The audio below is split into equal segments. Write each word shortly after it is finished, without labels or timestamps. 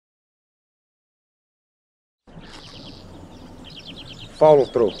Follow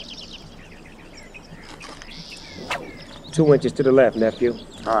through. 2 inches to the left, nephew.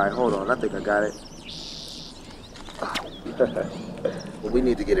 All right, hold on. I think I got it. Well, we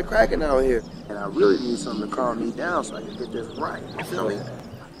need to get it cracking out here. And I really need something to calm me down so I can get this right. You feel me?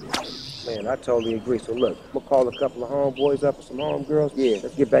 Man, I totally agree. So look, I'm gonna call a couple of homeboys up and some homegirls. Yeah,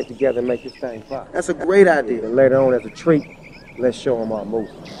 let's get back together and make this thing pop. That's a great idea. And later on, as a treat, let's show them our movie.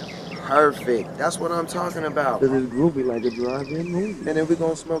 Perfect. That's what I'm talking about. Cause it's groovy like a drive-in movie. And then we're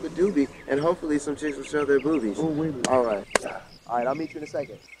gonna smoke a doobie, and hopefully some chicks will show their boobies. Oh, wait a minute. All right. All right, I'll meet you in a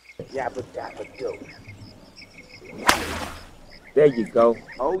second. Yabba dabba do. There you go.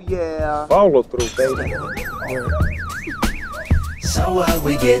 Oh yeah. Follow through, baby. So what,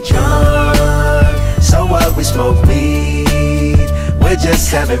 we get drunk. So what, we smoke weed. We're just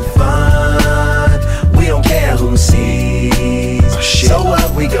having fun. We don't care who sees. Oh, so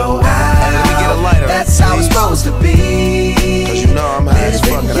what, we go out. We get a lighter, that's how it's supposed to be. Cause you know I'm high as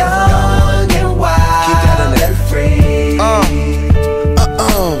fuck. Living young and wild and free.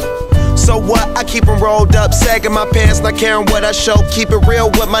 So what? I keep them rolled up, sagging my pants, not caring what I show. Keep it real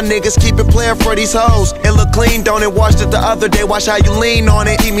with my niggas, keep it playing for these hoes. It look clean, don't it? Washed it the other day, watch how you lean on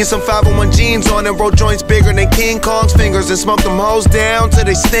it. Eat me some 501 jeans on it, roll joints bigger than King Kong's fingers, and smoke them hoes down to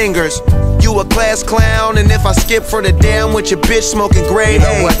they stingers. You a class clown, and if I skip for the damn with your bitch smoking grade A.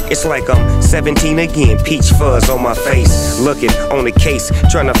 You know what? It's like I'm 17 again, peach fuzz on my face. Looking on the case,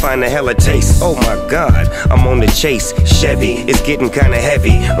 trying to find a hella taste. Oh my God, I'm on the chase. Chevy, it's getting kinda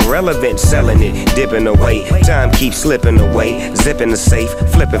heavy. Irrelevant, selling it, dipping away. Time keeps slipping away. Zipping the safe,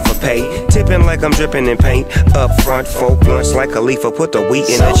 flipping for pay. Tipping like I'm dripping in paint. Up front, 4 blunts like Khalifa, put the wheat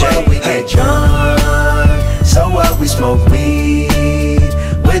in the So J. what, we get drunk. So what, we smoke weed.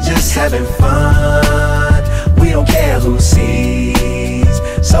 We're just having fun. We don't care who sees.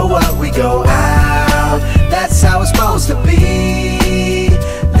 So what, we go out. That's how it's supposed to be.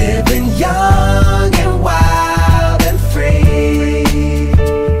 Living young and wild and free.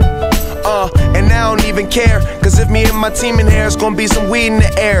 And I don't even care, cause if me and my team in here, it's gonna be some weed in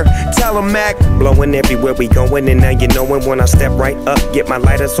the air. Tell 'em, Mac. Blowing everywhere we going, and now you knowin' when I step right up. Get my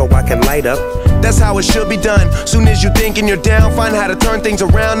lighter so I can light up. That's how it should be done. Soon as you thinking you're down, find how to turn things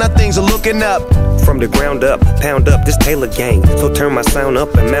around. Now things are looking up. From the ground up, pound up this Taylor gang. So turn my sound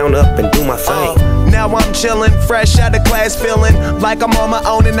up and mount up and do my thing. Now I'm chillin', fresh out of class, feeling like I'm on my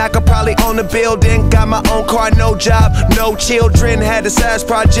own and I could probably own a building. Got my own car, no job, no children. Had a size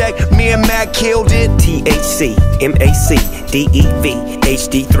project, me and Mac killed it. THC, MAC, DEV,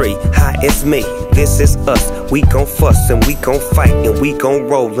 HD3, hi, it's me. This is us. We gon' fuss and we gon' fight and we gon'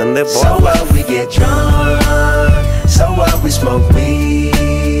 roll and live so our what, life. we get drunk. So what, we smoke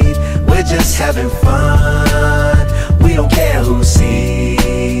weed. We're just having fun. We don't care who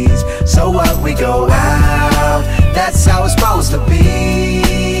sees. So what, we go out. That's how it's supposed to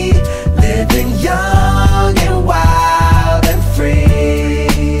be. Living young and wild and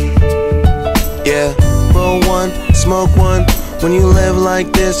free. Yeah, roll one, smoke one. When you live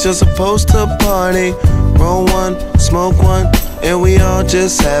like this, you're supposed to party. Roll one, smoke one, and we all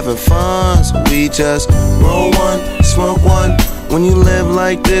just having fun. So we just roll one, smoke one. When you live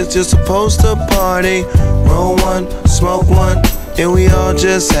like this, you're supposed to party. Roll one, smoke one, and we all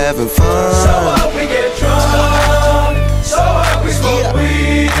just having fun. So what, we get drunk. So what, we smoke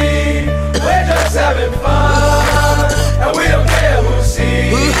weed. We're just having fun, and we don't care who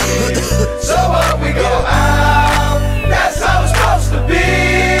sees. So what, we go out.